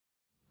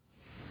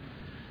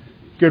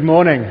Good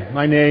morning.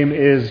 My name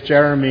is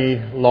Jeremy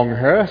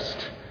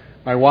Longhurst.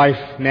 My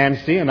wife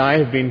Nancy and I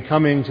have been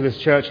coming to this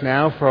church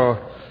now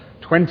for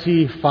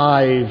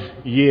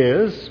 25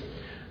 years.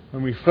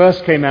 When we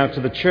first came out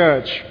to the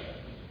church,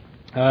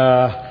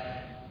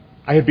 I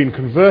had been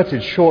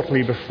converted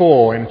shortly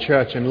before in a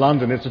church in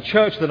London. It's a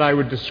church that I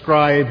would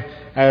describe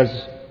as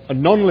a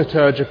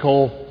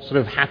non-liturgical, sort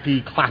of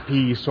happy,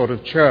 clappy sort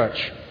of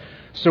church.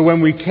 So when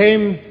we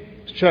came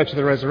to Church of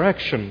the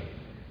Resurrection,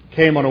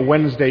 came on a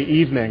Wednesday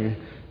evening,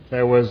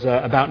 there was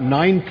about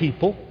 9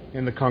 people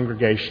in the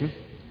congregation.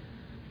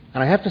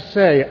 And I have to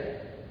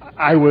say,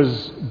 I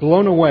was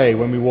blown away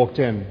when we walked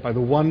in by the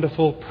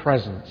wonderful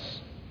presence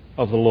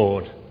of the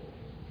Lord.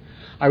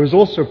 I was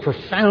also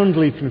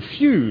profoundly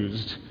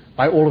confused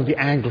by all of the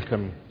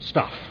Anglican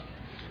stuff,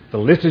 the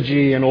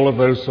liturgy and all of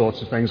those sorts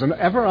of things. And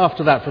ever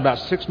after that, for about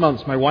 6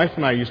 months, my wife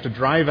and I used to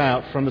drive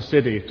out from the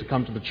city to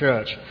come to the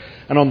church.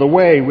 And on the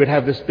way, we'd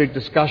have this big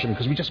discussion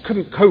because we just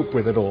couldn't cope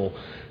with it all.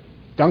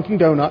 Dunkin'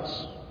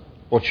 Donuts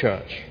or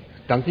church?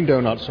 Dunkin'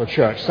 Donuts or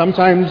church?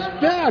 Sometimes,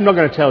 I'm not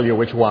going to tell you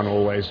which one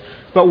always.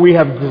 But we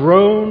have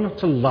grown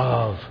to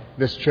love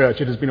this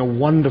church. It has been a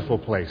wonderful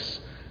place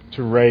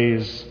to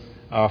raise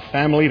our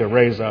family, to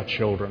raise our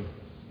children.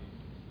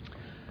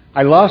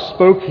 I last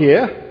spoke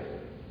here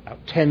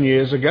about 10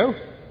 years ago,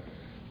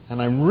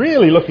 and I'm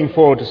really looking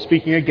forward to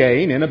speaking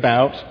again in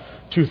about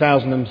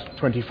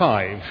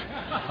 2025.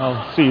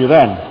 I'll see you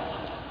then.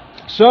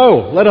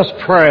 So, let us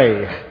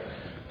pray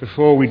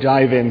before we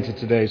dive into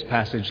today's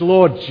passage.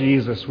 Lord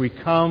Jesus, we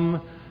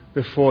come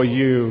before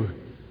you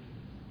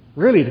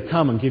really to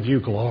come and give you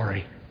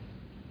glory.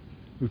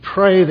 We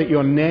pray that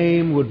your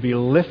name would be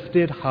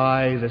lifted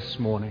high this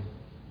morning,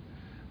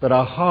 that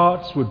our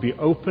hearts would be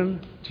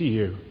open to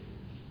you.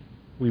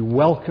 We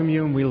welcome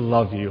you and we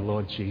love you,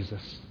 Lord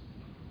Jesus.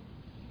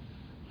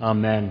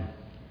 Amen.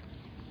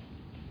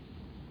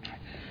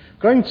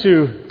 Going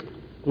to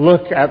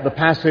look at the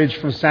passage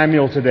from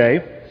Samuel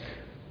today.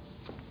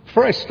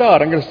 Before I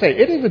start, I'm going to say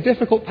it is a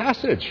difficult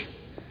passage.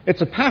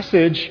 It's a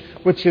passage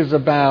which is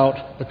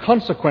about the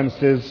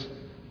consequences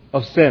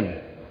of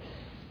sin.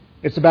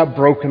 It's about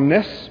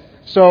brokenness.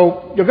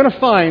 So you're going to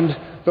find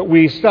that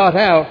we start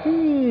out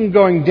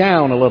going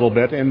down a little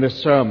bit in this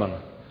sermon.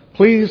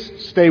 Please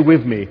stay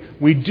with me.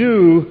 We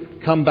do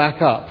come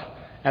back up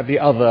at the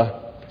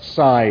other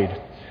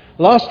side.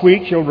 Last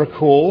week, you'll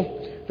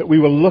recall that we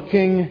were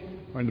looking,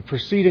 or in the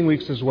preceding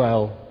weeks as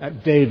well,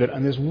 at David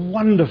and this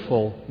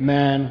wonderful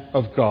man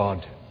of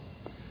God.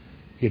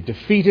 He had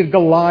defeated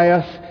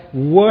Goliath,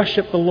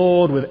 worshipped the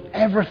Lord with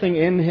everything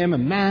in him, a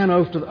man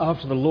after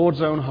the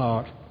Lord's own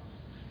heart,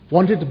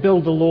 wanted to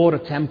build the Lord a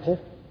temple,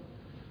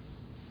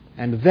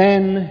 and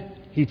then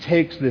he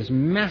takes this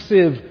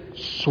massive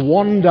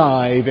swan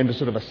dive into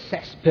sort of a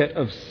cesspit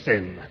of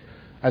sin,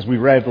 as we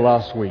read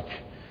last week.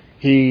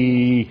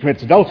 He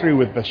commits adultery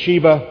with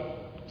Bathsheba,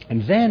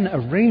 and then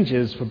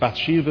arranges for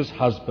Bathsheba's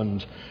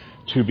husband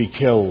to be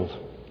killed.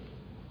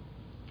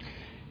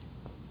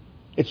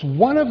 It's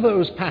one of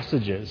those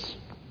passages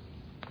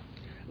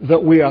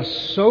that we are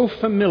so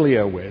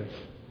familiar with,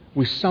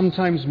 we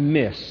sometimes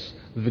miss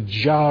the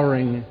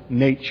jarring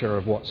nature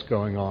of what's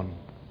going on.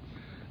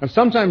 And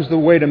sometimes the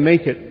way to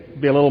make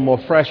it be a little more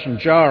fresh and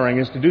jarring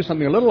is to do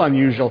something a little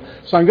unusual.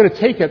 So I'm going to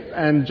take it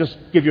and just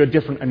give you a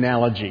different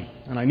analogy.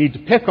 And I need to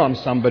pick on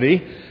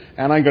somebody,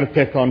 and I'm going to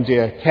pick on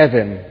dear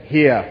Kevin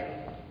here.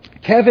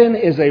 Kevin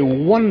is a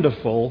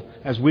wonderful,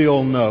 as we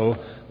all know,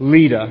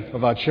 leader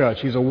of our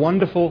church. He's a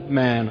wonderful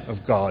man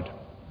of God.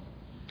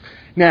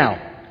 Now,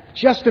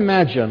 just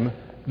imagine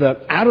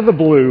that out of the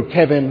blue,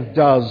 Kevin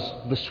does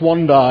the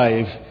swan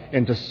dive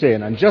into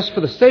sin. And just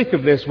for the sake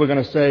of this, we're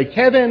going to say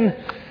Kevin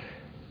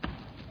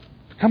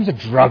becomes a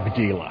drug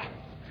dealer.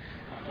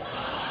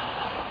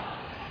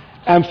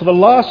 And for the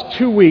last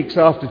 2 weeks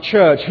after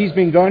church, he's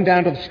been going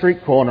down to the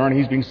street corner and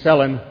he's been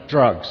selling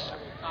drugs.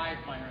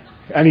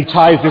 And he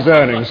tithed his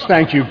earnings.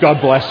 Thank you. God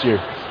bless you.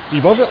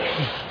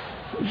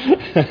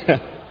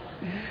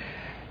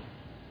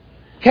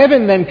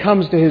 Kevin then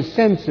comes to his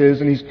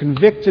senses and he's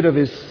convicted of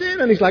his sin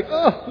and he's like,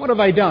 oh, what have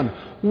I done?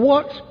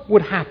 What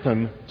would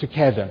happen to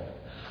Kevin?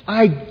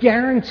 I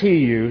guarantee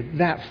you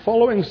that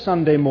following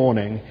Sunday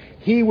morning,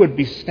 he would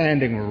be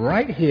standing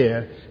right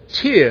here,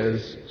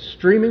 tears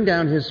streaming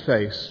down his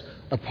face,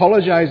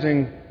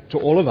 apologizing to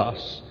all of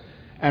us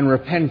and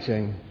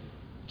repenting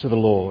to the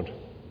Lord.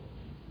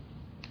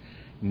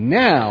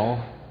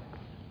 Now,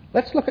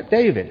 let's look at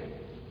David.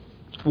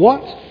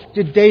 What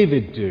did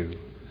David do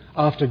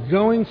after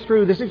going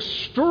through this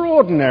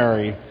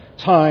extraordinary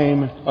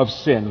time of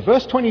sin?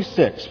 Verse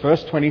 26,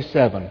 verse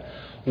 27.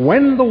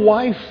 When the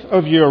wife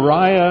of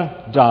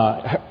Uriah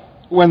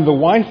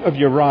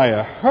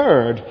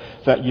heard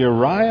that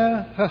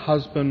Uriah, her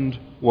husband,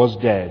 was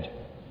dead,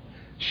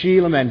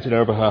 she lamented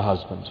over her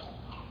husband.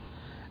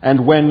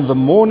 And when the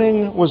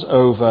mourning was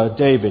over,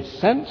 David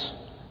sent,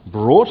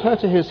 brought her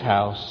to his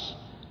house,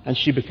 and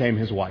she became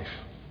his wife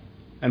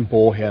and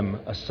bore him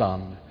a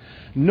son.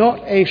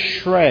 Not a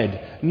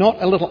shred,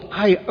 not a little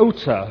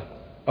iota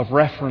of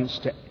reference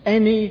to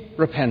any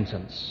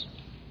repentance.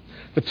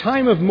 The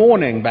time of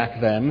mourning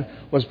back then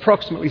was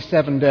approximately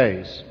 7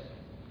 days.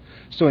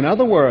 So in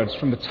other words,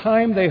 from the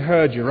time they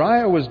heard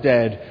Uriah was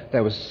dead,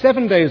 there was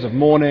 7 days of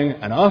mourning,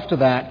 and after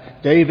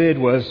that, David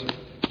was,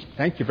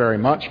 thank you very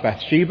much,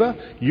 Bathsheba,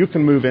 you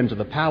can move into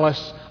the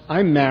palace,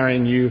 I'm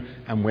marrying you,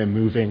 and we're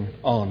moving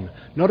on.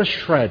 Not a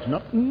shred,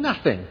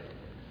 nothing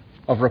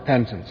of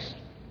repentance.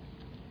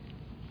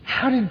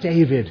 How did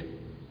David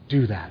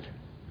do that?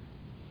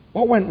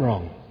 What went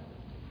wrong?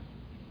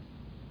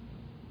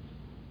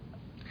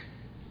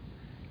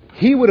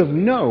 He would have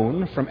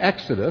known from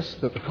Exodus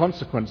that the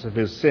consequence of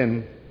his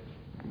sin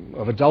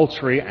of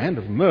adultery and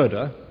of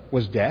murder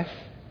was death,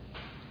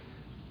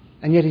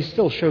 and yet he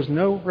still shows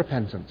no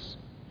repentance.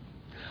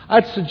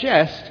 I'd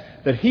suggest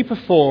that he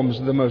performs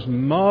the most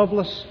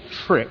marvelous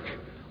trick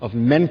of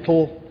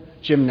mental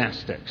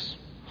gymnastics,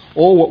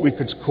 or what we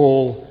could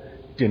call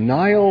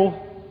denial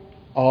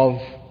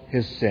of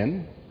his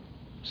sin,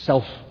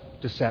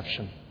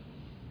 self-deception.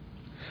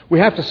 We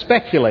have to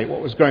speculate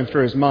what was going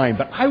through his mind,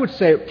 but I would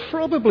say it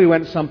probably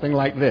went something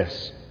like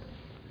this.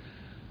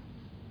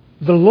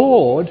 The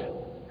Lord,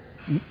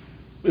 it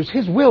was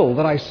his will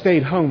that I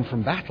stayed home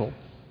from battle.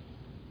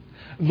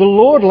 The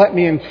Lord let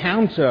me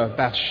encounter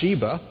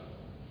Bathsheba.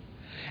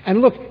 And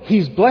look,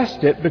 he's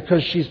blessed it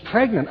because she's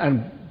pregnant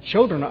and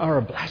children are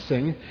a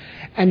blessing.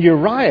 And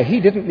Uriah, he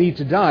didn't need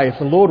to die if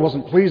the Lord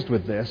wasn't pleased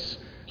with this.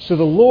 So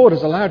the Lord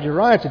has allowed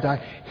Uriah to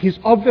die. He's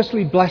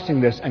obviously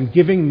blessing this and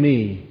giving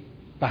me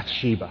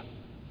Bathsheba.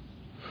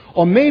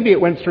 Or maybe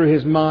it went through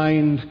his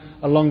mind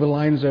along the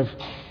lines of,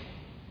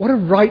 what a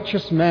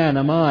righteous man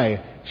am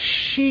I.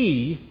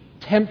 She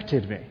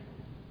tempted me.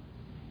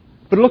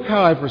 But look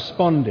how I've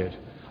responded.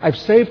 I've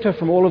saved her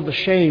from all of the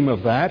shame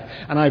of that,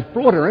 and I've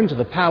brought her into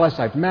the palace,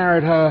 I've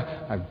married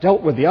her, I've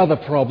dealt with the other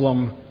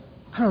problem.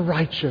 I'm a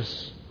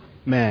righteous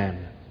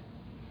man.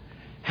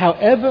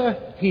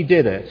 However he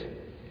did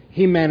it,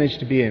 he managed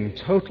to be in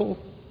total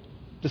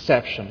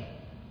deception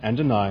and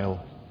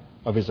denial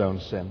of his own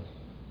sin.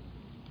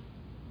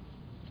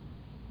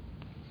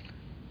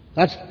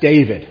 That's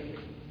David.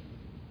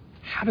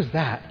 How does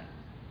that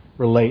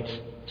relate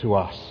to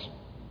us?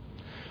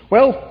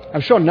 Well,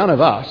 I'm sure none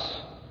of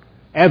us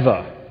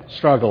ever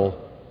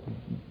struggle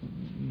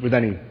with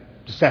any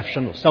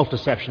deception or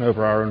self-deception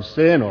over our own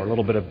sin or a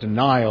little bit of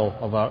denial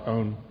of our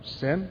own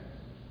sin.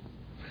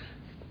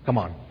 Come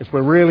on, if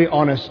we're really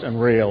honest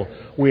and real,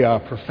 we are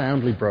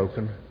profoundly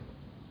broken.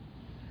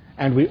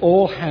 And we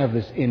all have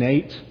this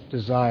innate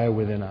desire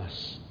within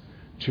us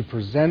to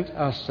present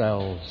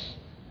ourselves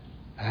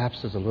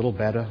perhaps as a little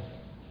better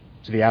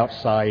to the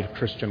outside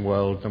Christian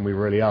world than we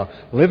really are.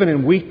 Living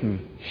in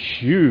Wheaton,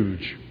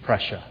 huge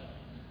pressure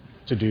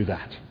to do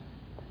that.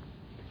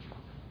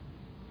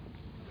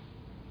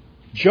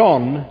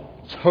 John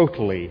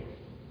totally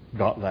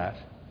got that.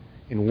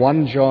 In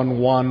 1 John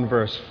 1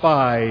 verse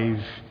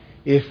 5,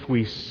 if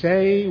we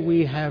say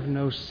we have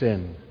no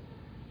sin,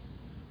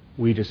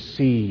 we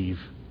deceive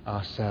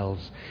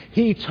ourselves.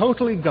 He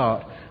totally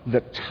got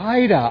that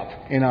tied up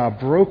in our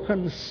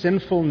broken,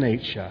 sinful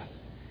nature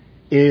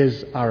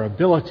is our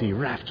ability,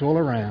 wrapped all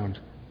around,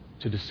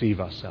 to deceive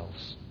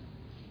ourselves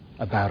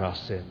about our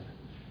sin.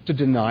 To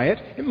deny it.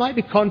 It might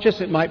be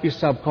conscious, it might be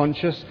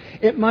subconscious.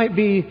 It might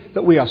be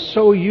that we are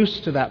so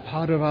used to that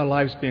part of our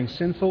lives being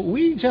sinful,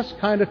 we just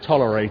kind of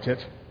tolerate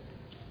it,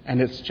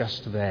 and it's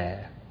just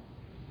there.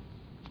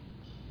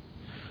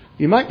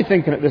 You might be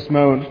thinking at this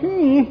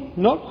moment,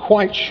 not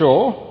quite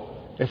sure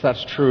if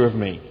that's true of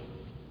me.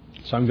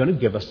 So I'm going to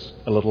give us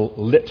a little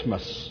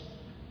litmus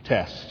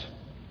test.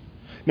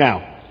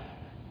 Now,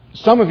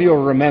 some of you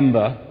will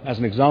remember, as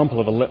an example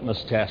of a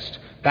litmus test,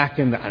 back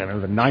in the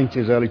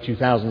 90s, early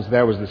 2000s,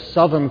 there was this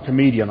southern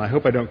comedian, I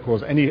hope I don't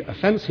cause any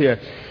offense here,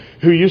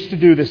 who used to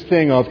do this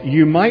thing of,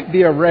 you might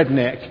be a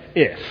redneck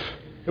if.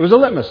 It was a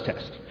litmus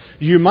test.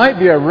 You might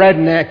be a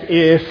redneck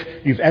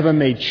if you've ever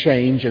made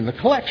change in the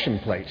collection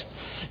plate.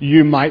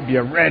 You might be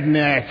a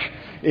redneck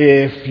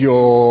if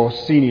your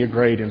senior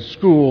grade in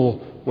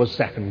school was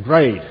second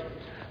grade.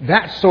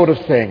 That sort of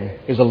thing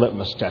is a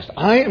litmus test.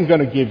 I am going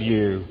to give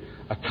you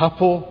a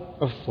couple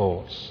of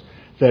thoughts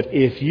that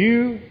if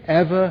you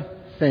ever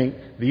think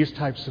these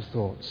types of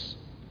thoughts,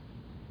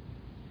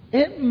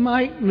 it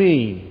might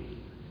mean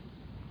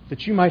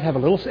that you might have a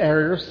little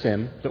area of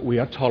sin that we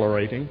are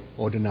tolerating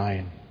or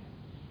denying.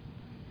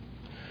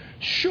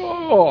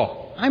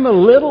 Sure, I'm a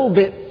little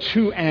bit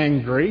too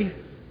angry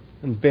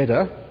and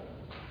bitter,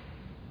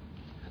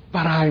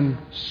 but I'm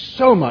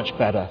so much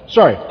better.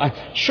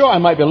 Sure, I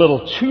might be a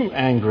little too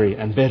angry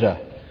and bitter,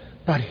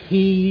 but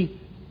he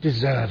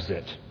deserves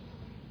it.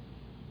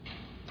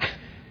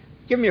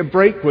 Give me a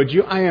break, would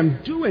you? I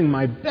am doing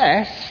my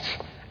best,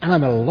 and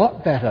I'm a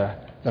lot better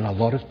than a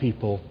lot of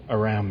people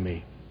around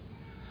me.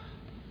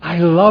 I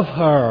love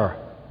her.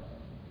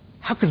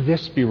 How could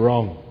this be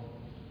wrong?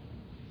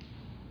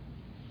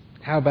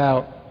 How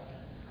about,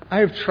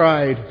 I've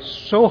tried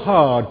so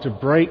hard to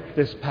break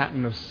this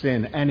pattern of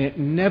sin, and it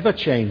never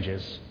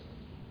changes.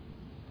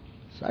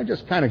 So I've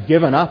just kind of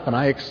given up, and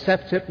I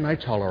accept it, and I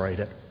tolerate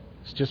it.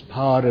 It's just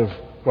part of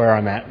where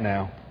I'm at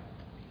now.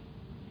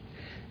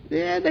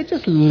 they're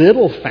just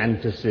little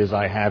fantasies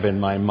I have in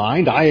my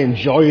mind. I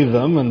enjoy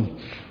them, and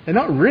they're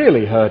not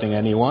really hurting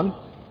anyone.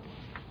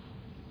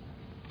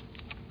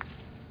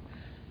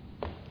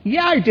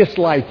 Yeah, I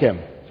dislike him.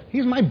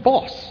 He's my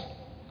boss.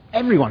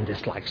 Everyone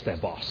dislikes their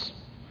boss.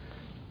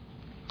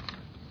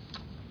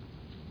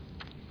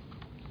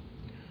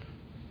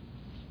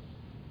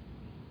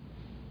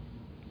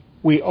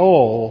 We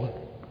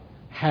all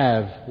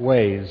have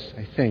ways,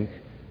 I think,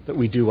 that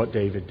we do what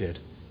David did.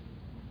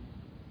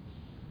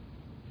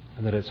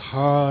 And that it's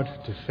hard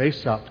to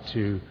face up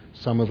to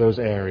some of those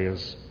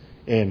areas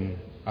in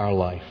our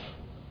life.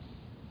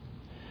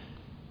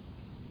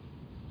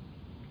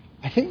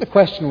 I think the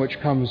question which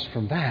comes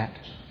from that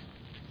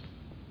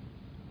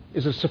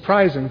is a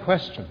surprising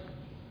question.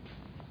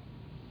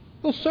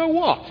 Well, so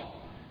what?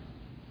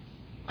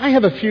 I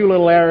have a few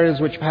little areas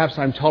which perhaps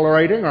I'm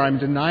tolerating or I'm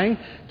denying.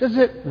 Does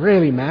it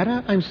really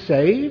matter? I'm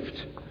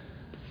saved.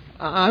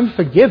 I'm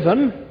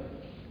forgiven.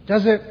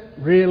 Does it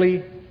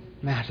really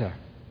matter?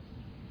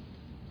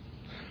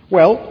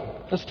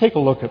 Well, let's take a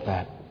look at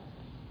that.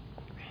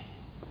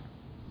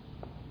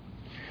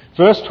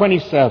 Verse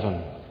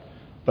 27.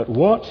 But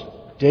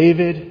what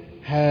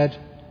David had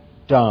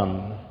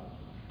done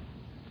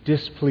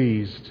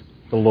displeased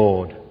the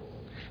Lord.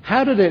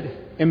 How did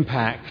it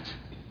impact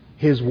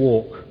his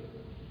walk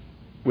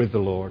with the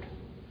Lord?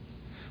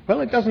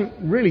 Well, it doesn't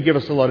really give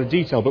us a lot of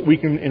detail, but we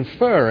can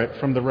infer it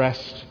from the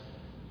rest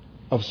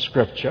of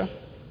Scripture.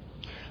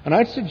 And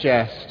I'd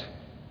suggest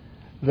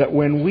that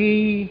when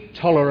we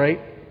tolerate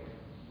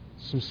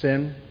some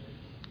sin,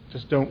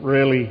 just don't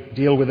really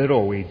deal with it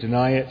or we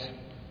deny it,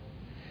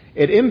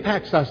 it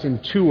impacts us in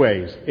two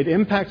ways. It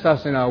impacts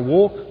us in our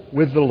walk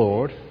with the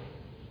Lord,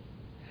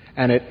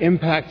 and it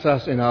impacts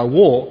us in our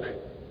walk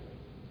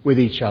with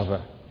each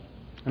other.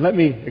 And let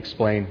me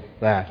explain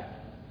that.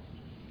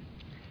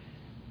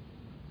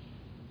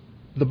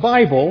 The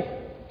Bible,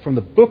 from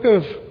the book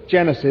of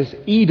Genesis,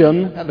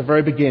 Eden at the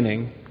very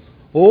beginning,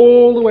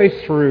 all the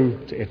way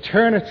through to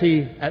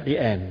eternity at the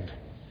end,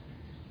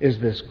 is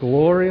this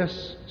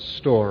glorious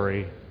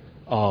story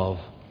of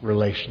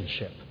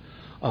relationship.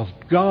 Of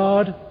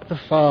God the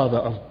Father,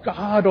 of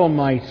God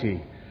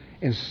Almighty,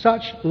 in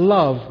such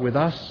love with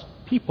us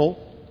people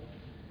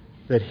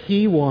that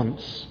He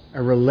wants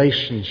a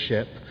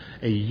relationship,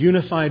 a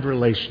unified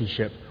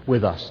relationship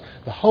with us.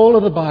 The whole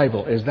of the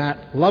Bible is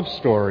that love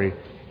story,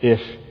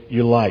 if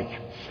you like.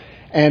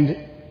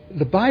 And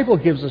the Bible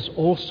gives us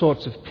all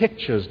sorts of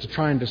pictures to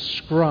try and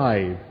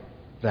describe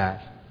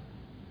that.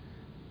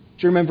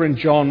 Do you remember in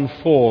John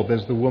 4,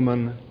 there's the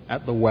woman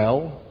at the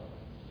well?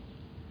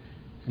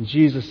 And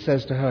Jesus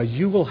says to her,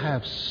 "You will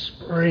have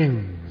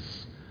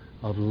springs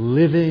of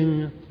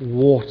living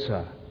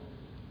water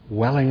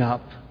welling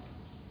up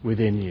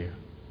within you."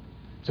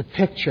 It's a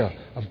picture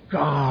of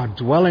God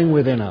dwelling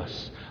within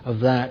us, of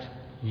that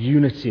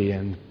unity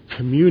and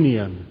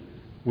communion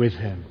with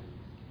Him.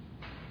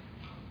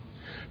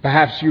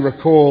 Perhaps you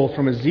recall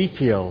from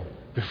Ezekiel,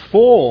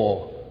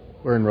 before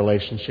we're in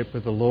relationship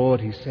with the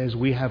Lord, he says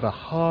we have a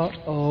heart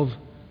of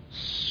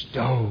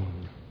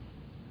stone.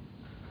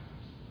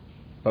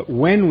 But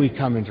when we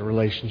come into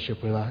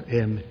relationship with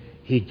Him,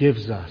 He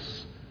gives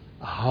us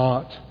a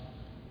heart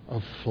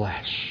of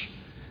flesh.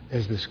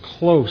 There's this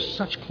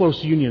such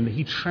close union that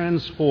He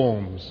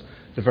transforms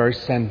the very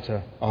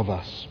center of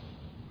us.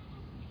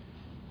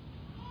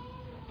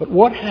 But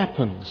what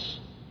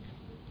happens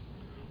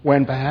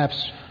when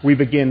perhaps we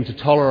begin to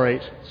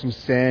tolerate some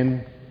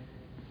sin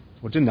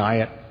or deny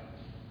it?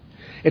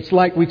 It's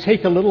like we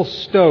take a little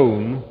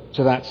stone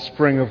to that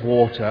spring of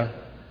water,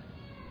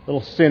 a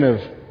little sin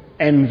of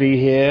envy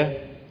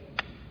here,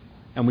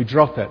 and we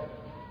drop it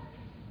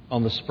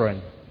on the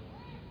spring.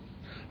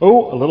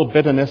 Oh, a little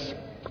bitterness,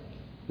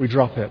 we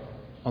drop it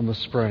on the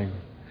spring.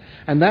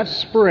 And that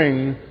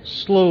spring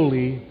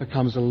slowly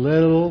becomes a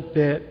little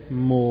bit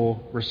more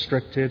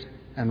restricted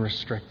and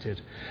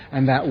restricted.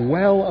 And that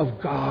well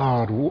of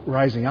God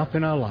rising up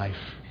in our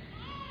life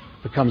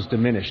becomes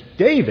diminished.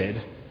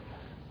 David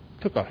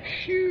took a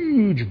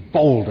huge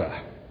boulder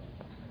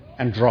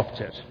and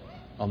dropped it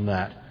on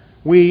that.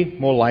 We,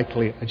 more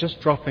likely, are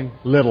just dropping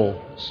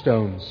little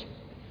stones.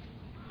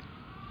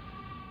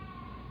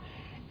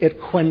 It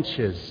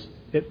quenches,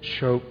 it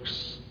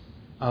chokes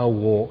our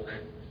walk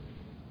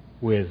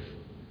with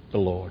the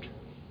Lord.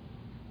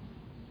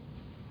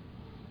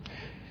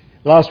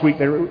 Last week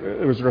there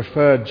was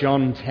referred,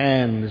 John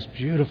 10, this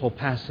beautiful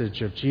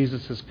passage of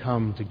Jesus has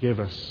come to give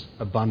us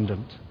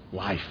abundant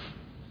life.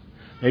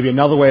 Maybe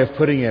another way of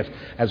putting it,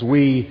 as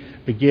we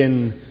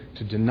begin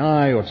to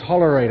deny or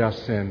tolerate our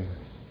sin,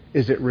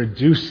 is it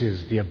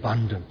reduces the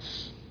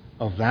abundance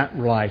of that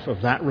life,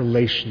 of that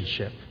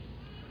relationship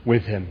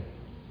with Him.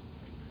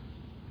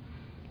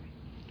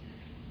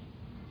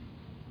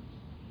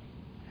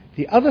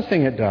 The other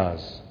thing it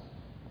does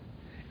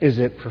is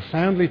it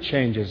profoundly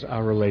changes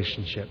our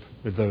relationship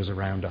with those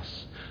around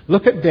us.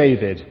 Look at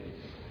David.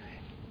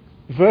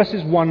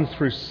 Verses 1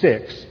 through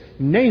 6,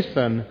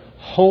 Nathan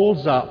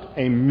holds up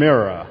a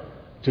mirror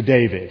to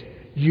David.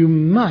 You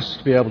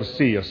must be able to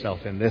see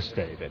yourself in this,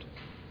 David.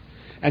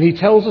 And he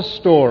tells a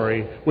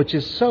story which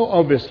is so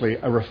obviously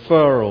a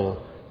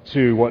referral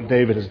to what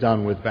David has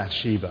done with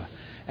Bathsheba.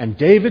 And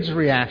David's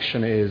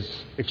reaction is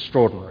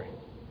extraordinary.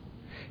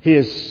 He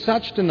is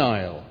such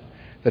denial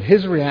that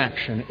his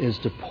reaction is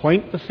to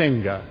point the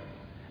finger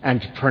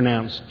and to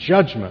pronounce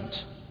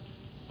judgment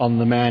on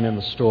the man in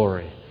the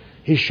story.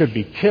 He should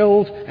be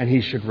killed and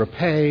he should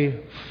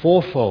repay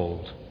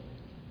fourfold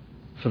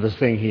for the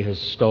thing he has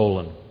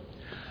stolen.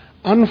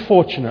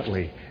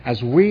 Unfortunately,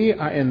 as we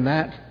are in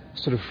that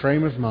sort of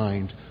frame of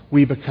mind,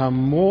 we become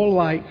more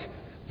like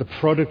the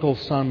prodigal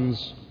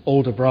son's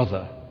older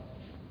brother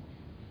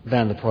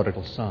than the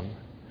prodigal son.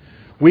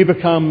 We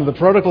become the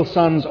prodigal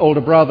son's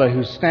older brother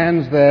who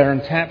stands there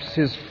and taps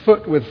his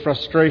foot with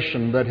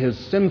frustration that his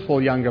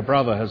sinful younger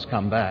brother has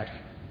come back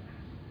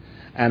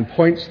and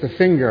points the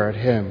finger at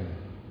him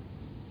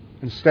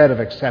instead of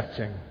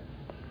accepting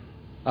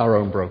our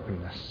own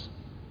brokenness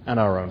and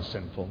our own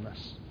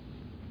sinfulness.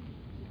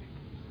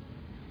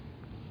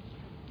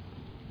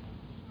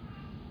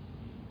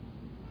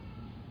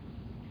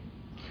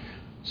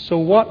 So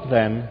what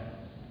then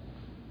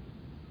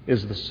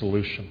is the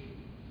solution?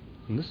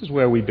 And this is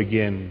where we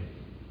begin,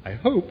 I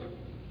hope,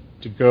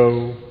 to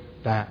go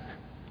back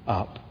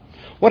up.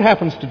 What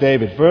happens to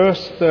David?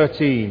 Verse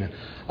 13.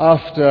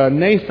 After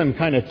Nathan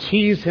kind of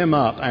tees him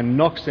up and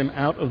knocks him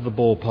out of the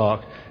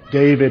ballpark,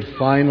 David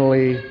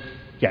finally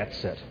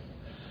gets it.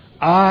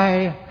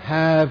 I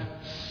have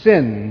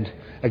sinned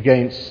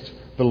against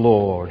the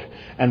Lord.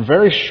 And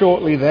very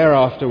shortly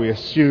thereafter, we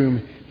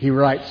assume he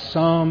writes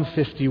Psalm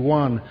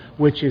 51,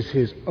 which is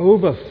his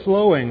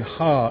overflowing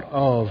heart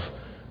of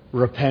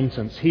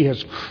repentance. He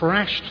has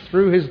crashed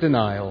through his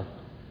denial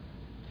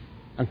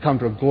and come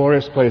to a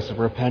glorious place of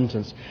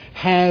repentance.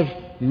 Have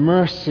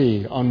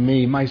mercy on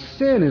me. My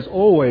sin is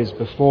always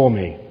before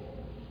me.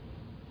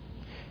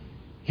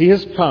 He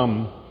has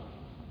come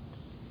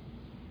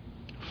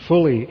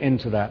fully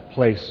into that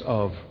place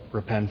of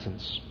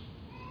repentance.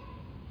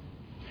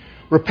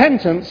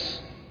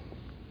 Repentance,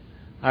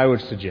 I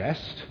would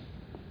suggest,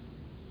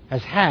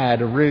 has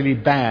had a really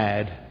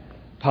bad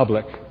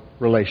public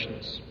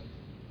relations.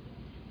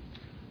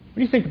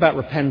 When you think about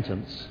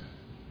repentance,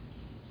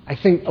 I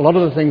think a lot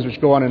of the things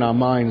which go on in our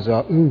minds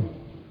are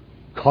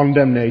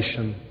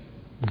condemnation,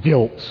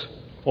 guilt,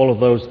 all of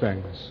those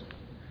things.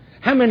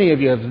 How many of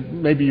you have,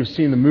 maybe you've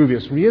seen the movie,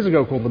 it's from years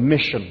ago called The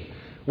Mission,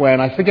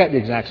 when, I forget the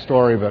exact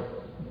story, but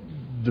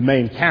the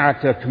main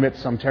character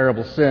commits some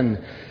terrible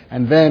sin,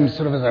 and then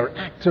sort of as an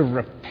act of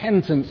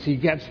repentance, he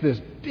gets this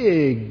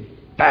big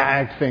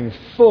bag thing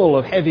full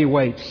of heavy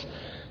weights,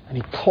 and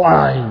he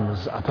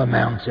climbs up a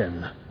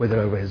mountain with it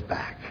over his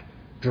back,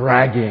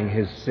 dragging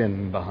his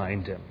sin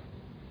behind him.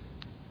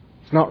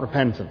 It's not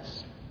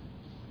repentance.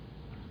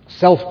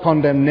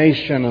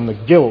 Self-condemnation and the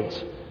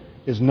guilt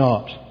is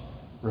not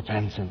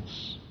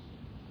repentance.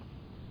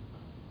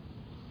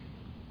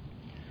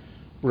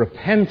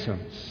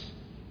 Repentance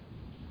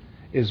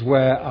is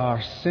where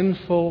our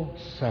sinful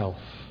self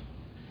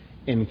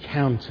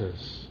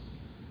encounters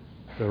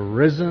the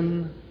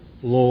risen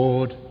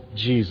Lord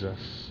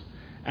Jesus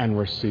and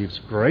receives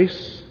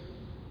grace,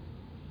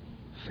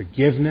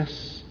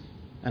 forgiveness,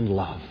 and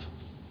love.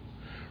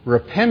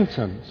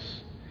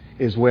 Repentance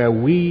is where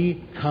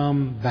we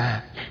come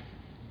back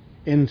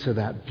into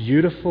that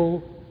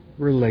beautiful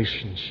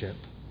relationship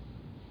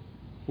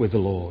with the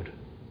Lord.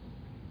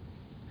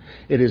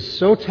 It is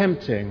so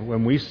tempting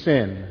when we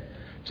sin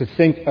to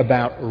think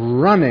about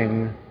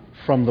running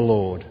from the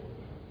Lord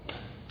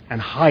and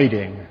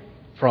hiding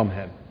from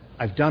Him.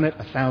 I've done it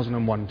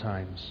 1,001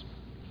 times.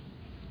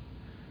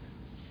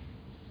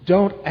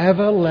 Don't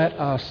ever let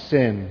our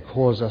sin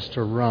cause us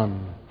to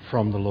run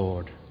from the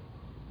Lord.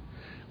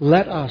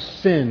 Let our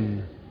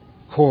sin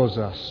cause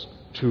us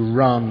to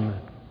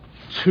run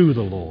to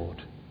the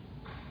Lord.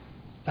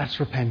 That's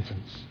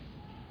repentance.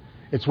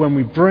 It's when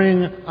we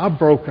bring our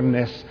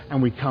brokenness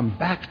and we come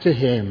back to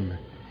Him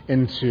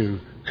into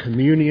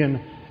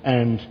communion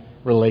and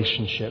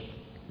relationship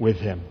with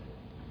Him.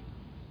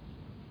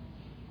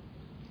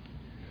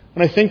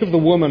 When I think of the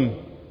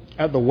woman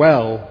at the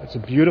well, it's a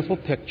beautiful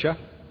picture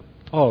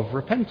of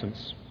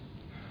repentance.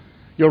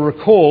 You'll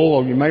recall,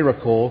 or you may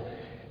recall,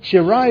 she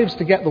arrives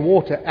to get the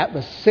water at the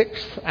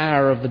 6th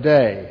hour of the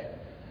day.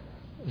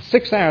 The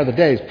 6th hour of the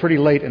day is pretty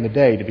late in the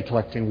day to be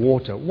collecting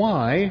water.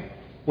 Why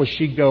was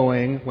she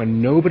going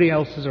when nobody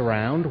else is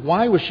around?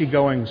 Why was she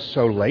going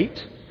so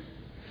late?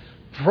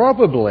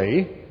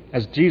 Probably,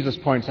 as Jesus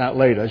points out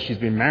later, she's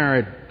been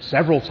married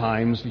several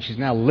times and she's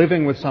now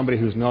living with somebody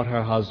who's not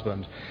her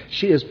husband.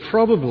 She is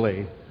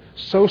probably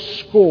so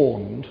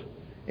scorned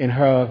in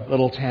her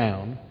little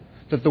town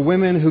that the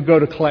women who go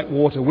to collect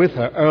water with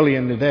her early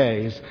in the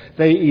days,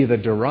 they either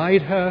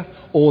deride her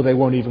or they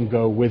won't even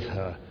go with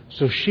her.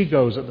 So she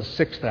goes at the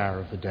 6th hour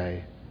of the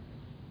day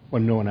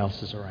when no one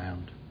else is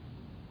around.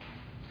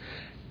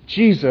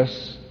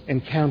 Jesus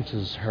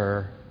encounters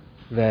her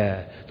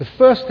there. The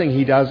first thing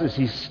He does is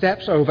He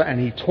steps over and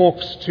He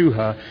talks to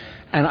her,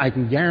 and I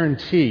can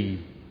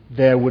guarantee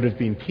there would have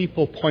been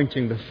people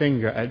pointing the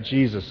finger at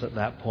Jesus at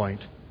that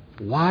point.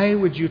 Why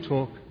would you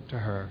talk to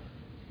her.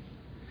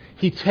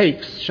 He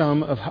takes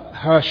some of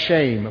her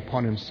shame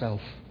upon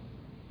himself.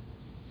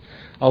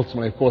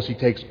 Ultimately, of course, he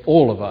takes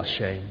all of our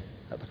shame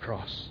at the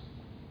cross.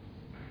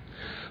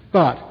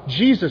 But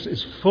Jesus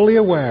is fully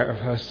aware of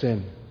her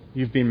sin.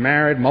 You've been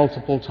married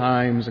multiple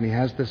times, and he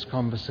has this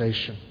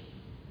conversation.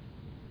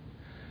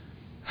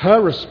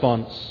 Her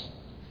response,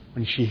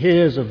 when she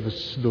hears of the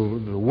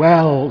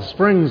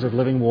springs of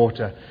living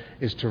water,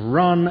 is to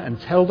run and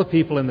tell the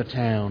people in the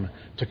town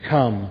to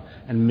come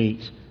and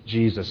meet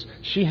Jesus.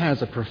 She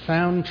has a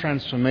profound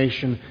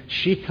transformation.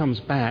 She comes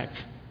back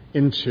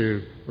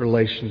into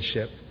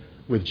relationship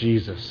with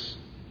Jesus.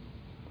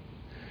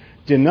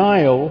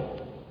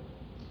 Denial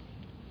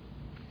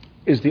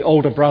is the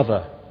older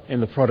brother in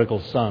the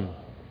prodigal son.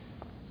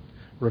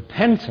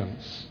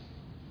 Repentance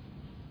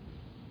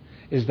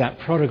is that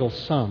prodigal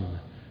son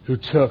who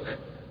took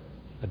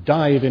a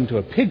dive into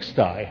a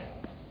pigsty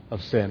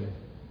of sin.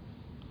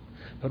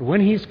 But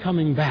when he's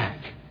coming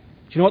back, do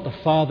you know what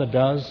the father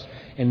does?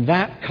 In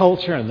that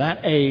culture and that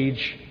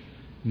age,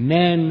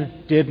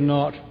 men did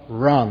not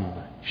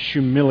run,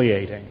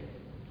 humiliating.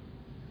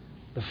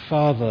 The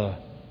father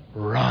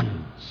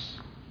runs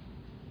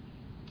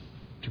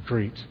to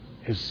greet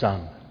his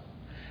son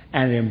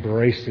and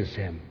embraces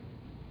him.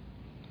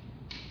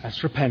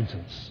 That's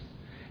repentance.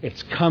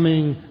 It's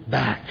coming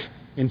back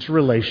into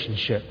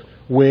relationship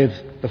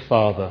with the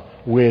Father,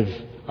 with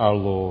our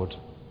Lord.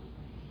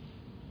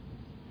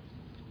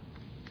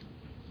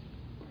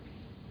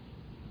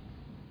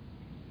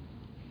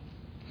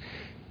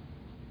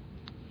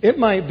 It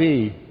might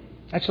be,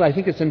 actually I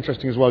think it's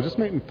interesting as well, just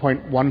make me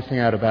point one thing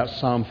out about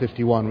Psalm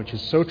 51, which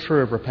is so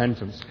true of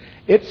repentance.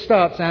 It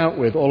starts out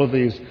with all of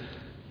these,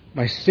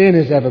 my sin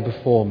is ever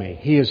before me.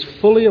 He is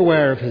fully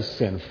aware of his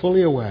sin,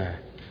 fully aware.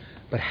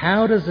 But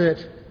how does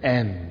it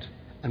end?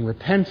 And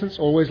repentance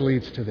always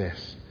leads to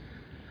this.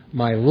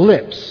 My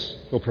lips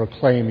will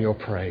proclaim your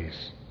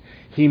praise.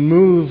 He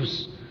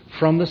moves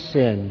from the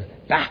sin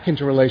back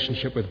into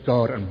relationship with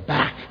God and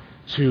back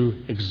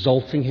to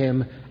exalting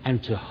him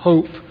and to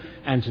hope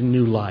and to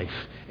new life.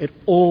 It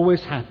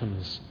always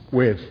happens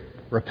with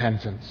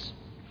repentance.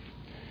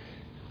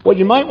 What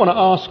you might want to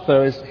ask,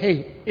 though, is,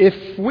 hey,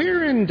 if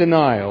we're in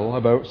denial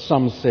about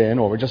some sin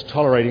or we're just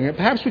tolerating it,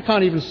 perhaps we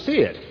can't even see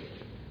it.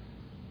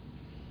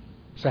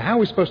 So how are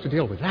we supposed to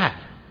deal with that?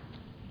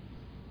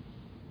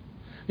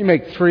 You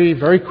make 3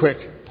 very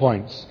quick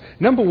points.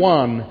 Number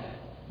 1,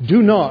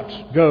 do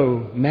not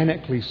go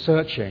manically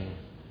searching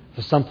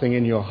for something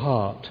in your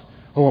heart.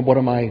 Oh, what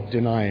am I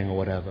denying or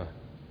whatever?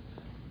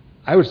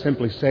 I would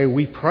simply say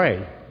we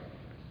pray.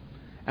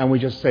 And we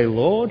just say,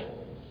 Lord,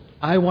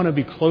 I want to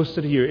be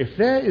closer to you. If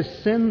there is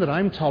sin that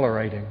I'm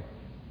tolerating,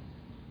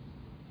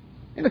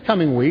 in the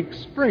coming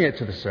weeks, bring it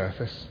to the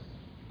surface.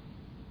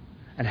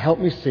 And help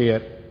me see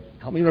it.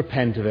 Help me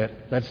repent of it.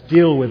 Let's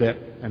deal with it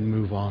and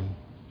move on.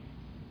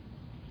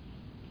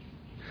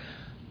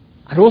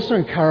 I'd also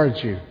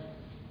encourage you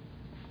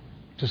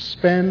to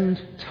spend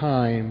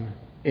time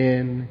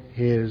in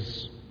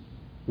His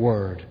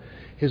Word.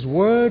 His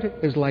Word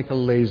is like a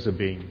laser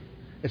beam.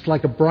 It's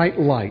like a bright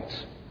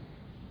light,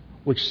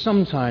 which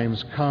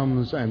sometimes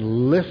comes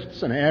and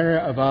lifts an area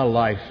of our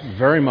life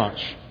very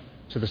much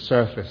to the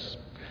surface.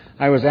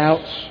 I was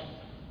out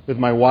with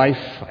my wife,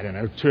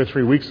 2 or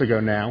 3 weeks ago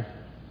now.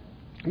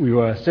 We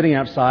were sitting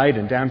outside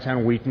in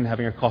downtown Wheaton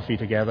having a coffee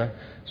together.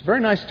 It was a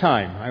very nice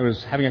time. I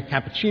was having a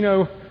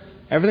cappuccino.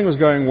 Everything was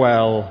going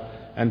well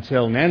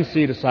until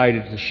Nancy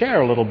decided to share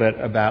a little bit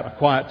about a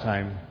quiet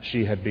time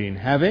she had been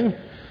having.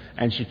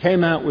 And she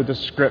came out with the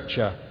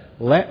scripture,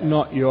 let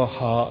not your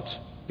heart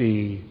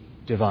be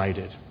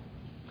divided.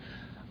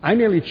 I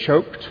nearly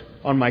choked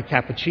on my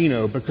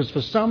cappuccino because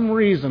for some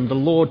reason the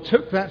Lord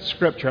took that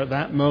scripture at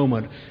that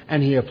moment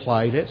and He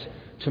applied it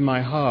to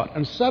my heart.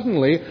 And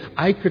suddenly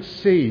I could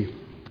see,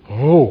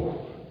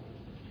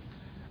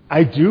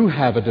 I do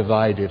have a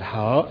divided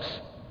heart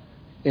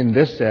in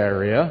this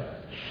area.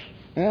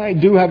 And I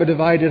do have a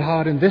divided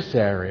heart in this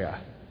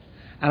area.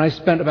 And I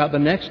spent about the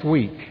next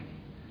week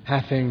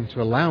having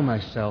to allow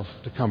myself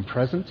to come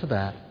present to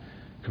that,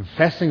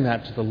 confessing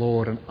that to the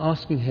Lord and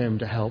asking Him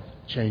to help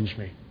change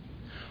me.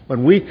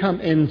 When we come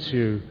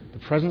into the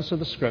presence of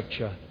the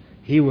Scripture,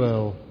 He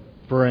will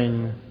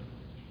bring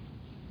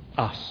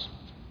us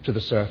to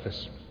the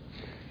surface.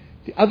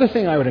 The other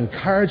thing I would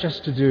encourage us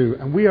to do,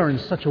 and we are in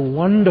such a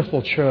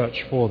wonderful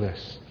church for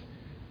this,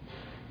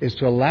 is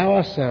to allow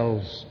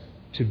ourselves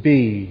to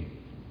be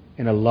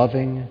in a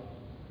loving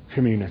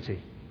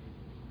community.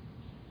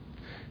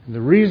 And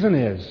the reason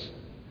is,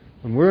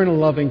 when we're in a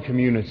loving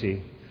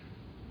community,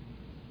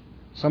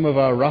 some of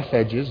our rough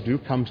edges do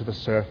come to the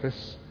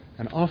surface,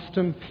 and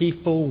often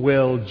people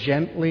will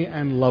gently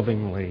and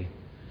lovingly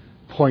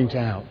point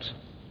out,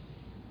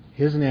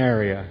 here's an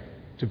area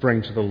to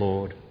bring to the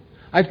Lord.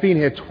 I've been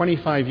here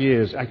 25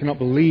 years. I cannot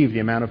believe the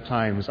amount of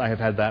times I have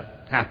had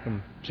that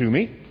happen to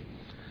me.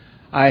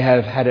 I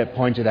have had it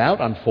pointed out,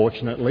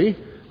 unfortunately.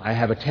 I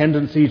have a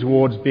tendency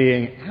towards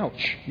being,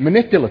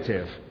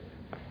 manipulative.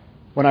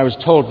 When I was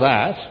told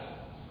that,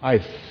 I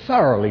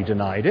thoroughly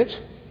denied it.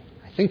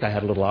 I I think I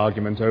had a little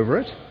argument over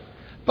it.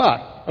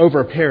 But over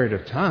a period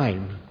of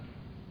time,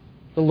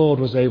 the Lord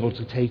was able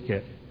to take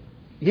it.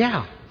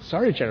 Yeah,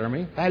 sorry,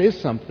 Jeremy, that is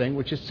something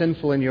which is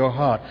sinful in your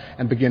heart,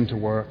 and begin to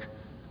work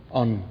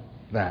on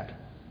that.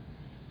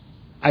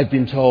 I've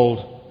been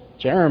told,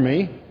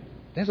 Jeremy,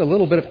 there's a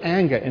little bit of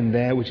anger in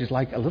there which is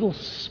like a little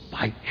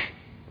spike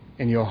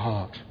in your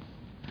heart.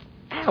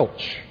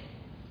 Ouch!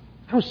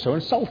 I was so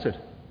insulted.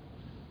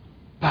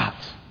 But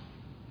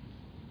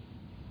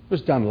it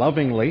was done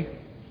lovingly,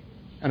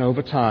 and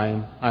over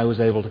time I was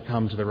able to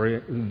come to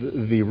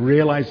the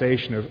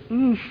realization of,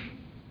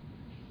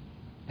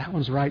 that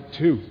one's right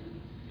too.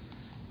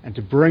 And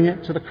to bring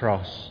it to the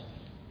cross,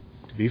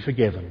 to be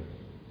forgiven,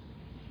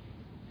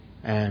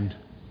 and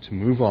to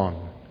move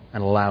on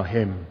and allow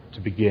Him to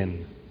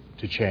begin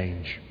to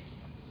change.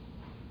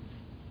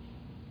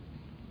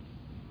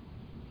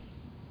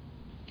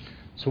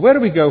 So where do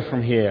we go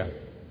from here?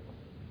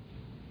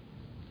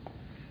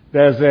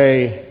 There's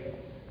a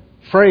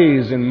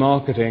phrase in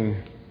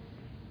marketing.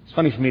 It's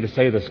funny for me to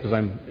say this because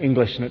I'm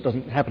English and it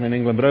doesn't happen in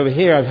England, but over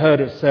here I've heard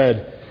it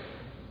said,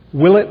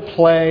 will it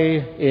play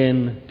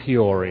in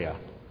Peoria?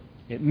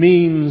 It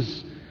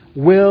means,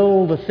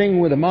 will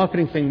the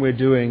marketing thing we're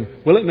doing,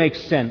 will it make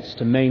sense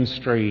to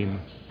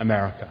mainstream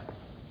America?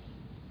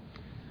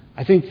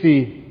 I think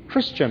the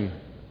Christian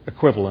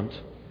equivalent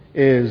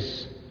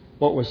is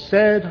what was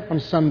said on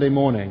Sunday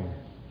morning.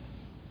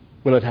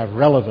 Will it have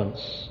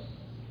relevance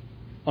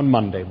on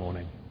Monday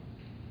morning?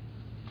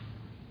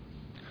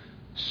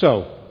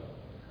 So,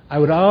 I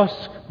would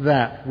ask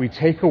that we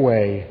take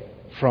away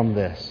from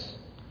this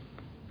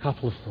a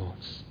couple of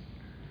thoughts.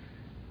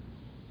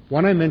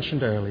 One I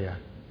mentioned earlier.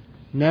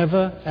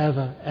 Never,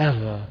 ever,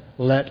 ever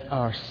let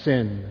our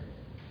sin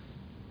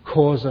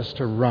cause us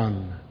to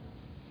run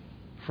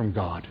from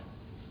God.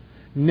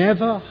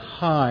 Never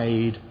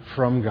hide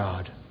from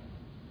God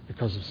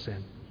because of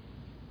sin.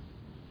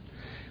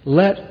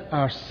 Let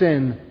our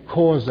sin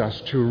cause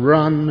us to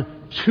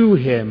run to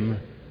Him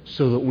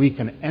so that we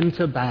can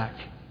enter back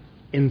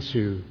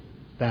into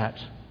that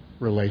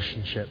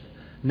relationship.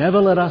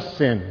 Never let our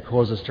sin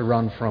cause us to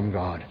run from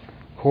God.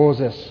 Cause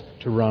us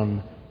to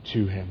run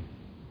to Him.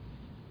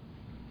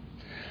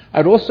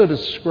 I'd also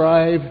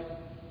describe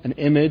an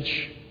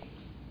image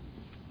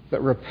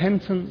that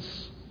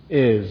repentance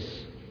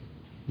is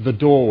the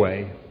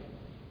doorway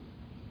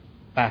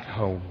back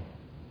home.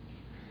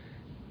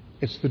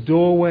 It's the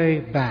doorway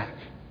back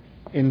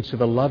into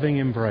the loving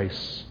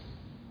embrace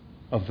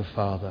of the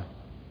Father.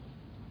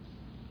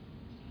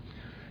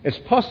 It's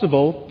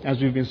possible, as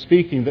we've been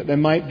speaking, that there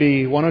might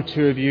be one or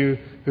two of you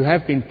who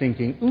have been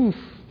thinking,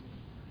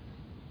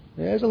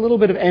 there's a little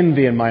bit of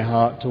envy in my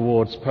heart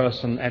towards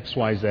person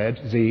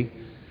XYZ,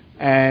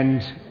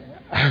 and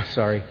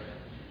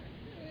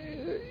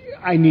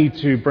I need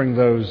to bring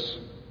those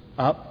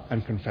up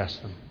and confess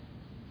them.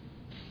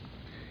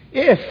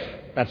 If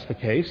that's the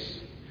case,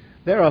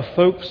 there are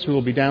folks who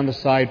will be down the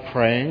side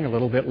praying a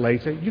little bit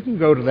later. You can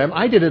go to them.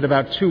 I did it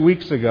about 2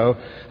 weeks ago.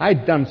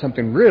 I'd done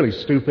something really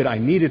stupid. I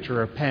needed to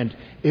repent.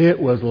 It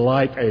was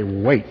like a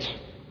weight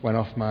went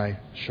off my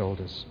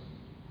shoulders.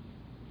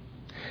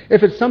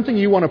 If it's something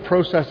you want to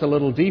process a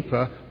little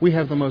deeper, we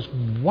have the most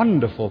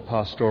wonderful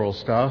pastoral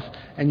staff,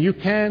 and you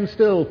can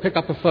still pick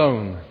up a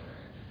phone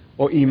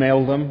or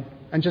email them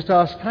and just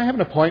ask, can I have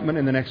an appointment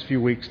in the next few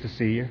weeks to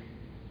see you?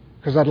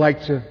 Because I'd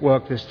like to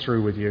work this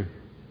through with you.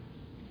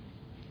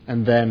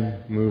 And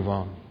then move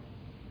on.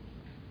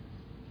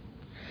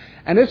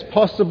 And it's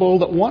possible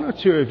that one or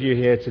two of you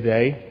here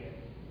today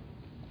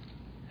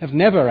have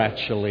never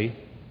actually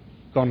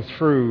gone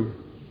through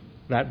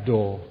that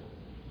door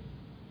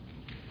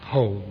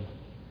home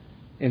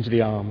into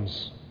the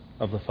arms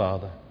of the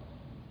Father.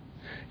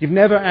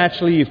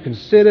 You've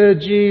considered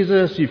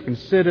Jesus, you've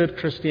considered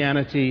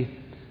Christianity,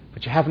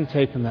 but you haven't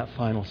taken that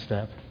final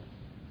step.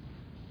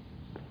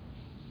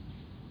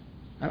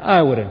 And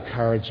I would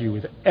encourage you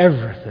with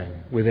everything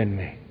within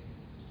me.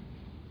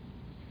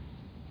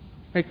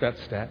 Make that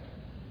step.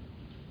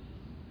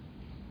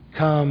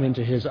 Come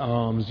into His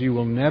arms. You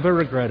will never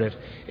regret it.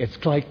 It's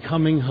like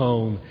coming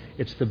home.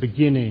 It's the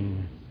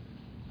beginning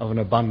of an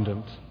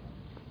abundant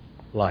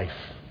life.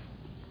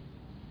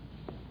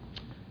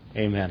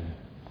 Amen.